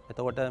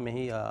 එතකොට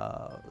මෙහි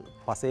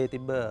පසේ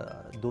තිබ්බ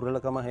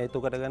දුර්වලකම හේතු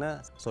කරගෙන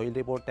සොයිල්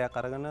රිපෝට් එකක්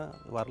අරගෙන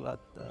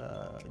වරලත්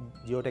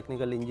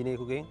ජියෝටෙක්නිකල්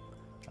ඉංජිනේරුවෙකුගෙන්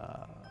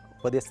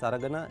උපදෙස්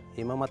අරගෙන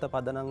එම මත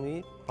පදනම් වී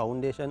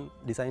ෆවුන්ඩේෂන්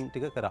ඩිසයින්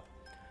ටික කරා.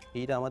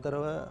 ඊට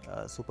අමතරව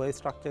සුපර්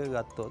ස්ට්‍රක්චර්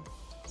ගත්තොත්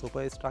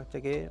සුපර් ස්ට්‍රක්චර්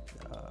එකේ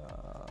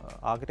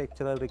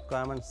ආකිටෙක්චරල්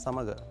රික්වයර්මන්ට්ස්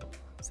සමග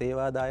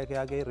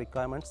සේවාදායකයාගේ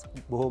රික්වයර්මන්ට්ස්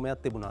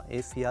බොහෝමයක් තිබුණා.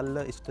 ඒ සියල්ල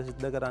ඉෂ්ට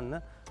සිද්ධ කරන්න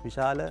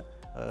විශාල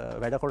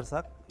වැඩ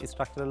කොටසක්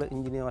ස්ට්‍රක්චරල්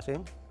ඉංජිනේර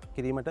වශයෙන්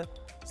කිරීමට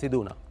සිදු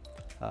වුණා.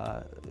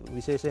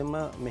 විශේෂයෙන්ම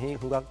මෙහි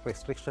හුඟක්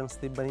රෙස්ට්‍රික්ෂන්ස්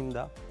තිබ්බ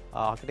හින්දා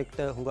ආකිටෙක්ට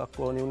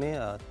හුඟක් ඕනි වුණේ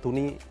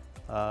තුනි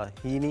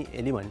හීනි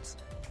එලිමන්ට්ස්.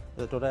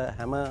 එතකොට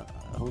හැම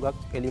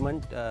හුඟක්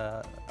එලිමන්ට්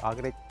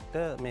ආකිටෙක්ට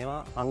මේවා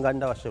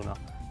අංගණ්ඩ අවශ්‍ය වුණා.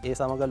 ඒ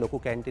සමග ලොකු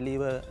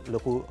කැන්ටිලීව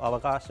ලොකු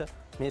අවකාශ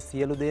මේ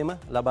සියලු දේම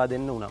ලබා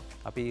දෙන්න වුණා.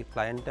 අපි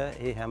ක්ලයන්ට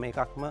ඒ හැම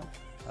එකක්ම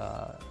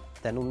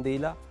දැනුම්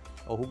දීලා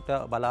ඔහුට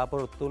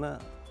බලාපොරොත්තු වුණ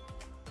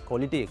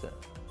ක්වොලිටි එක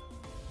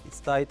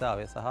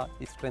ස්ථායීතාවය සහ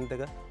ස්ට්‍රෙන්ත්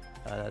එක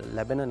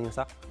ලැබෙන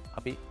නිවසක්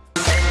අපි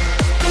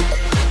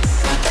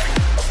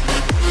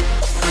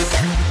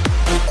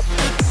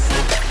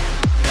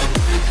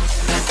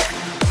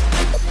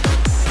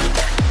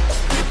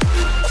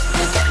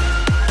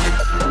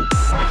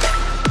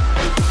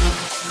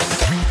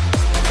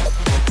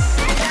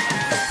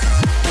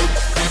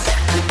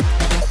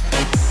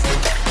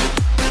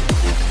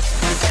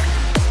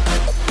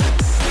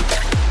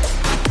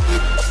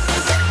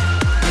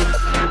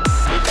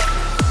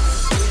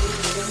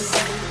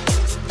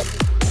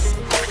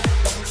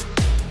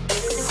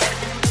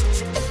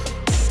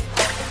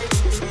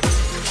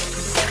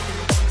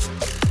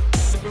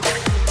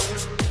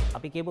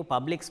අපි කියපු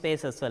පබ්ලික්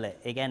ස්පේසස් වල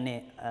ඒ කියන්නේ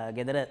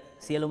ගෙදර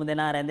සියලුම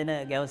දෙනා රැඳෙන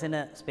ගැවසෙන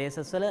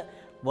ස්පේසස් වල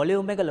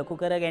වොලියුම් එක ලොකු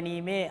කර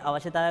ගැනීමේ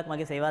අවශ්‍යතාවයක්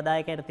මගේ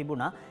සේවාදායකයට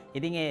තිබුණා.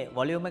 ඉතින් ඒ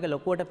වොලියුම් එක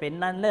ලොකුවට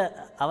පෙන්වන්න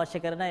අවශ්‍ය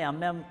කරන යම්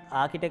යම්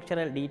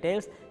ආකිටෙක්චරල්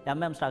ඩීටේල්ස් යම්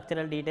යම්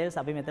ස්ට්‍රක්චරල් ඩීටේල්ස්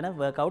අපි මෙතන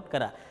වර්ක් අවුට්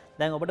කරා.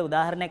 දැන් ඔබට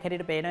උදාහරණයක්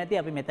හැටියට පේනවා ඇති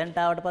අපි මෙතනට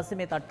ආවට පස්සේ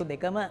මේ තට්ටු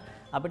දෙකම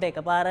අපිට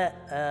එකපාර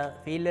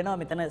ෆීල් වෙනවා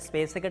මෙතන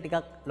ස්පේස් එක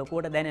ටිකක්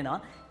ලොකුවට දැනෙනවා.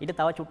 ඊට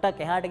තව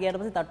චුට්ටක් එහාට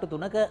ගියාට පස්සේ තට්ටු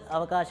තුනක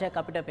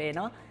අවකාශයක් අපිට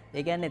පේනවා.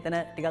 ඒ කියන්නේ එතන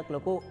ටිකක්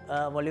ලොකු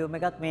වොලියුම්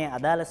එකක් මේ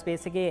අදාළ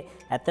ස්පේස් එකේ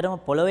ඇත්තටම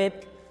පොළොවේ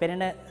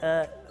පෙනෙන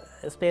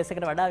ස්පේස්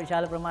එකට වඩා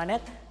විශාල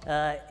ප්‍රමාණයක්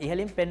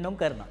ඉහළින් පෙන්නුම්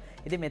කරනවා.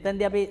 ඉතින්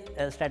මෙතනදී අපි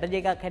ස්ට්‍රැටජි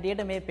එකක්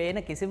හැටියට මේ පේන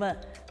කිසිම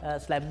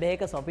ස්ලැබ්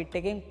එකක සොෆිට්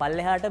එකකින්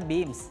පල්ලෙහාට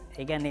බීම්ස්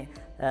ඒ කියන්නේ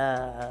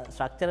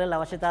ස්ට්‍රක්චරල්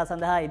අවශ්‍යතා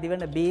සඳහා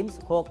ඉදිවෙන බීම්ස්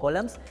හෝ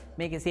කොලම්ස්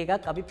මේ කිසි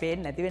එකක් අපි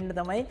පේන්නේ නැති වෙන්න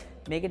තමයි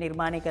මේක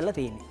නිර්මාණය කරලා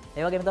තියෙන්නේ.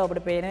 ඒ වගේම තමයි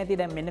අපිට පේන්නේ නැති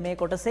දැන් මෙන්න මේ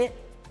කොටසේ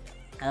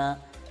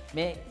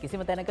මේ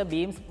කිසිම තැනක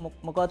බීම්ස්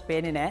මොකවත්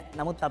පේන්නේ නැහැ.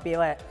 නමුත් අපි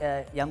ඒවා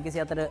යම් කිසි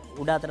අතර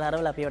උඩ අතර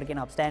හරවලා අපි ඒවට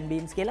කියන අප්ස්ටෑන්ඩ්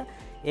බීම්ස් කියලා.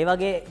 ඒ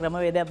වගේ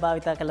ක්‍රමවේදයක්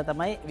භාවිතා කළා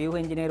තමයි ව්‍යුහ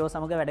ඉංජිනේරුවෝ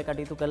සමග වැඩ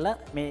කටයුතු කළා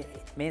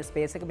මේ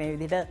ස්පේස් එක මේ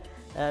විදිහට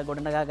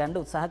ගොඩනගා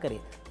ගන්න උත්සාහ කරේ.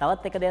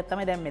 තවත් එක දෙයක්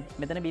තමයි දැන්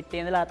මෙතන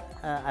බිත්තේ ඉඳලා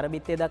අර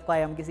බිත්තේ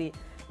දක්වා යම් කිසි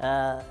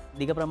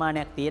දිග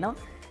ප්‍රමාණයක්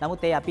තියෙනවා.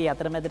 නමුත් ඒ අපි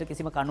අතරමැදට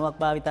කිසිම කණුවක්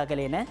භාවිතා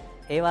කළේ නැහැ.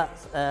 ඒවා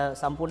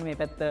සම්පූර්ණ මේ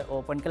පැත්ත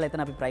ඕපන් කරලා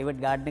එතන අපි ප්‍රයිවට්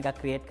ගාඩන්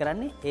එකක් ක්‍රියේට්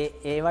කරන්නේ.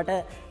 ඒවට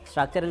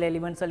ස්ට්‍රක්චරල්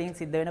එලිමන්ට්ස් වලින්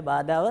සිද්ධ වෙන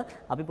බාධාව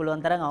අපි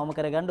පුළුවන් තරම් අවම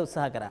කරගන්න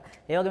උත්සාහ කරා.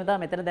 ඒ වගේම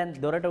තමයි මෙතන දැන්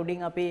දොරට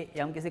උඩින් අපි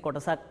යම්කිසි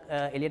කොටසක්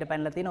එළියට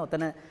පැනලා තිනවා.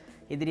 ඔතන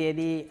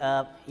ඉදිරියේදී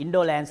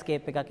ඉන්ඩෝ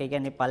ලෑන්ඩ්ස්කේප් එකක් ඒ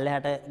කියන්නේ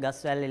පල්ලෙහාට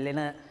ගස් වැල්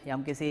එල්ලෙන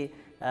යම්කිසි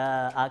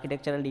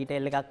ආකිටෙක්චරල්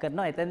ඩීටේල් එකක්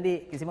කරනවා. එතෙන්දී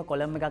කිසිම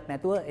කොලම් එකක්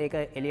නැතුව ඒක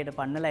එළියට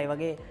පන්නලා ඒ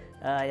වගේ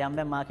යම්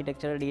යම්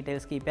ආකිටෙක්චරල්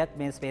ඩීටේල්ස් කීපයක්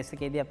මේ ස්පේස්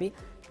එකේදී අපි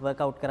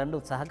වර්ක් අවුට් කරන්න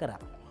උත්සාහ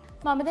කරා.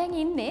 මම දැන්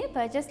ඉන්නේ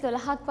පර්චස්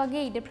 12ක්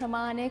වගේ ඉඩ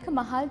ප්‍රමාණයක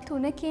මහල්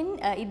 3කින්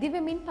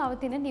ඉදිවෙමින්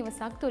පවතින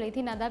නිවසක් තුළ.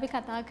 ඉතින් අද අපි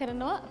කතා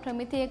කරනවා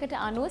ප්‍රමිතියකට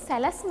අනුව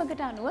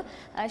සැලැස්මකට අනුව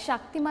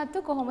ශක්තිමත්ව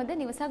කොහොමද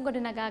නිවසක්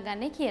ගොඩනගා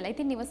ගන්නේ කියලා.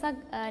 ඉතින් නිවසක්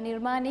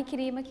නිර්මාණය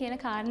කිරීම කියන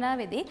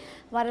කාරණාවේදී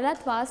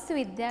වරලත් වාස්තු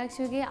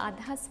විද්‍යාඥයෙකුගේ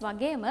අදහස්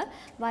වගේම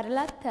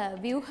වරලත්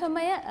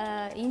ව්‍යුහමය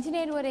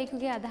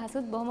ඉංජිනේරුවරයෙකුගේ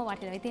අදහසුත් බොහොම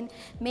වටිනවා. ඉතින්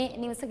මේ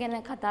නිවස ගැන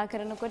කතා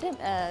කරනකොට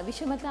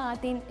විෂමතා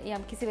අතින්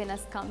යම් කිසි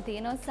වෙනස්කම්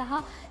තියෙනවා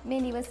සහ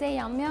මේ නිවසේ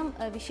යම් යම්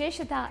විශේෂ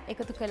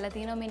එකතු කරලා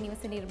තියෙනවා මේ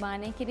නිවස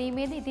නිර්මාණය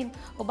කිරීමේදී. ඉතින්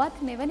ඔබත්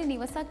මෙවැනි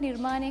නිවසක්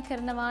නිර්මාණය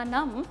කරනවා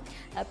නම්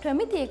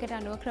ප්‍රමිතියකට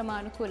අනුව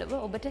ක්‍රමානුකූලව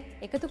ඔබට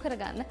එකතු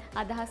කරගන්න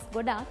අදහස්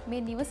ගොඩාක්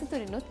මේ නිවස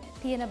තුලිනුත්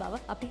තියෙන බව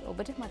අපි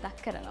ඔබට මතක්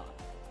කරනවා.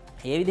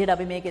 ඒ විදිහට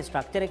අපි මේකේ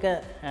ස්ට්‍රක්චර් එක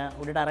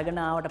උඩට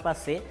අරගෙන ආවට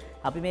පස්සේ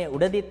අපි මේ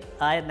උඩදිත්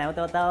ආයෙත්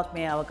නැවත වතාවක්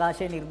මේ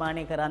අවකාශය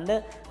නිර්මාණය කරන්න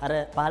අර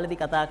පහළදී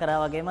කතා කරා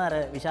වගේම අර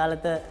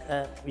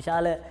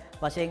විශාල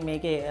වශයෙන්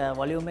මේකේ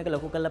වොලියුම් එක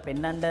ලොකු කරලා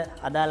පෙන්වන්න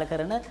අදාළ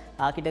කරන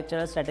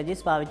ආකිටෙක්චරල්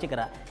ස්ට්‍රැටජිස් පාවිච්චි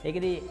කරා.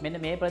 ඒකෙදි මෙන්න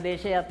මේ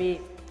ප්‍රදේශය අපි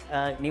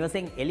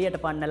නිවසෙන් එළියට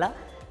පන්නලා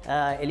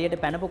එළියට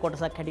පැනපු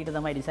කොටසක් හැටියට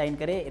තමයි ඩිසයින්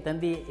කරේ.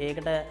 එතනදී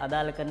ඒකට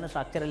අදාළ කරන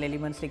ස්ට්‍රක්චරල්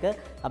එලිමන්ට්ස් ටික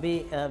අපි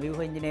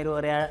ව්‍යුහ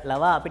ඉංජිනේරුවරයා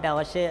ලවා අපිට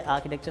අවශ්‍ය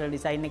ආකිටෙක්චරල්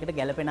ඩිසයින් එකට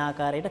ගැලපෙන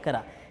ආකාරයට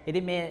කරා.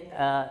 ඉතින්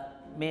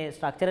මේ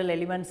ස්ට්‍රක්චරල්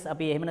එලිමන්ට්ස්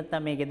අපි එහෙම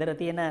නැත්නම් මේ ගෙදර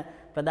තියෙන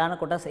ප්‍රධාන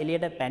කොටස්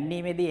එළියට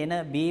පැන්වීමේදී එන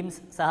බීම්ස්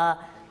සහ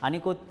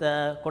අනිකුත්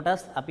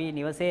කොටස් අපි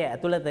නිවසේ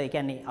ඇතුළත ඒ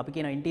කියන්නේ අපි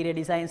කියන ඉන්ටීරියර්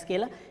ඩිසයින්ස්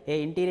කියලා. ඒ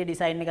ඉන්ටීරියර්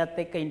ඩිසයින් එකත්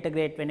එක්ක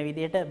ඉන්ටග්‍රේට් වෙන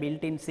විදිහට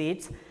බිල්ට් ඉන්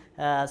සීට්ස්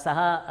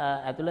සහ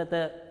ඇතුළත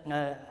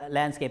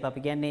ලෑන්ඩ්ස්කේප්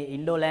අපි කියන්නේ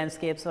ඉන්ඩෝ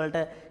ලෑන්ඩ්ස්කේප්ස්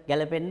වලට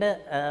ගැලපෙන්න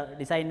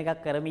ඩිසයින්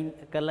එකක්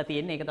කරලා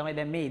තියෙන්නේ. ඒක තමයි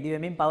දැන් මේ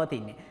ඉදිවෙමින්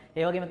පවතින්නේ.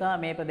 ඒ වගේම තමයි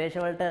මේ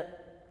ප්‍රදේශවලට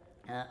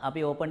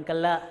අපි ඕපන්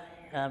කළා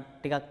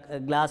ටිකක්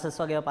ග්ලාසස්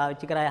වගේ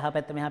පාවිච්චි කරා එහා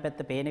පැත්ත මෙහා පැත්ත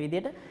පේන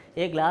විදිහට.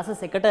 ඒ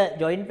ග්ලාසස් එකට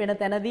ජොයින්ට් වෙන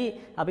තැනදී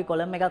අපි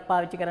කොලම් එකක්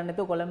පාවිච්චි කරන්නේ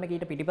නැතුව කොලම් එක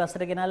ඊට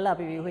පිටිපස්සට ගෙනල්ලා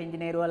අපි ව්‍යුහ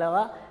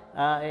ඉංජිනේරුවලවා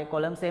ඒ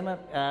කොලම්ස් එහෙම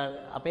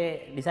අපේ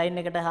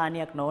ඩිසයින් එකට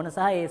හානියක් නොවන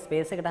සහ ඒ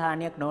ස්පේස් එකට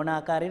හානියක් නොවන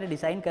ආකාරයට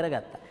ඩිසයින්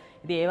කරගත්තා.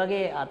 ඉතින් ඒ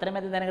වගේ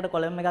අතරමැද දැනකට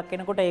කොලම් එකක්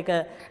එනකොට ඒක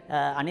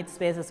අනිත්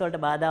ස්පේසස්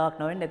වලට බාධාවක්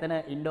නොවෙන්න එතන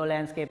ඉන්ඩෝ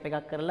ලෑන්ඩ්ස්කේප්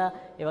එකක් කරලා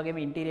ඒ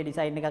වගේම ඉන්ටීරියර්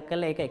ඩිසයින් එකක්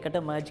කරලා ඒක එකට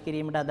මර්ජ්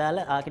කිරීමට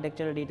අදාළ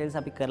ආකිටෙක්චරල් ඩීටේල්ස්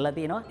අපි කරලා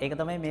තියෙනවා. ඒක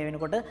තමයි මේ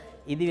වෙනකොට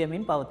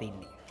ඉදිවෙමින්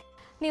පවතින්නේ.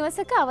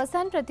 නිවසක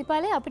අවසන්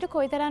ප්‍රතිඵලය අපිට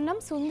කොයිතරම්නම්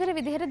සුන්දර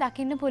විදිහට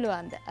දකින්න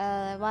පුළුවන්ද?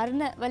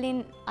 වර්ණ වලින්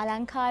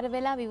අලංකාර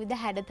වෙලා විවිධ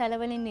හැඩතල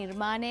වලින්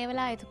නිර්මාණය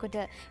වෙලා එතකොට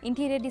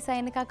ඉන්ටීරියර්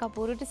ඩිසයින් එකක්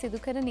අපූර්වට සිදු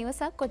කරන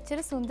නිවසක්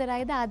කොච්චර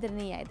සුන්දරයිද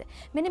ආදරණීයයිද?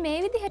 මෙන්න මේ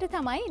විදිහට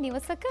තමයි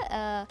නිවසක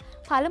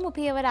පළමු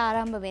පියවර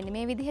ආරම්භ වෙන්නේ.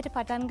 මේ විදිහට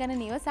පටන්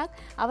ගන්න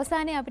නිවසක්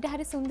අවසානයේ අපිට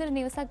හරි සුන්දර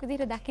නිවසක්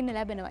විදිහට දකින්න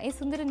ලැබෙනවා. ඒ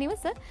සුන්දර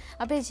නිවස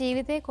අපේ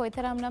ජීවිතේ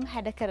කොයිතරම්නම්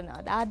හැඩ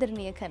කරනවද?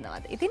 ආදරණීය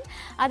කරනවද? ඉතින්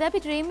අද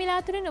අපි ඩ්‍රීම්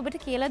මිලාතුරෙන් ඔබට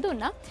කියලා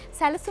දුන්නා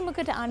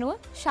සැලසුමකට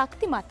අනුව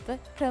ශක්තිමත්ව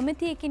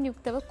ප්‍රමිතියකින්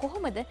යුක්තව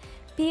කොහොමද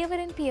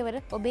පියවරෙන් පියවර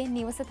ඔබේ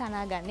නිවස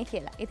තනා ගන්න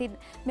කියලා. ඉතින්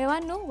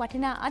මෙවන් වූ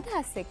වටිනා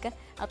අදහස් එක්ක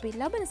අපි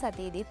ලබන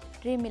සතියේදී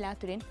ඩ්‍රීම් මිලා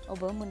තුලින්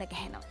ඔබ මුණ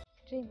ගැහෙනවා.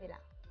 ඩ්‍රීම්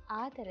මිලා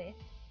ආදරය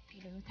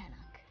පිරුණු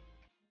තැනක්.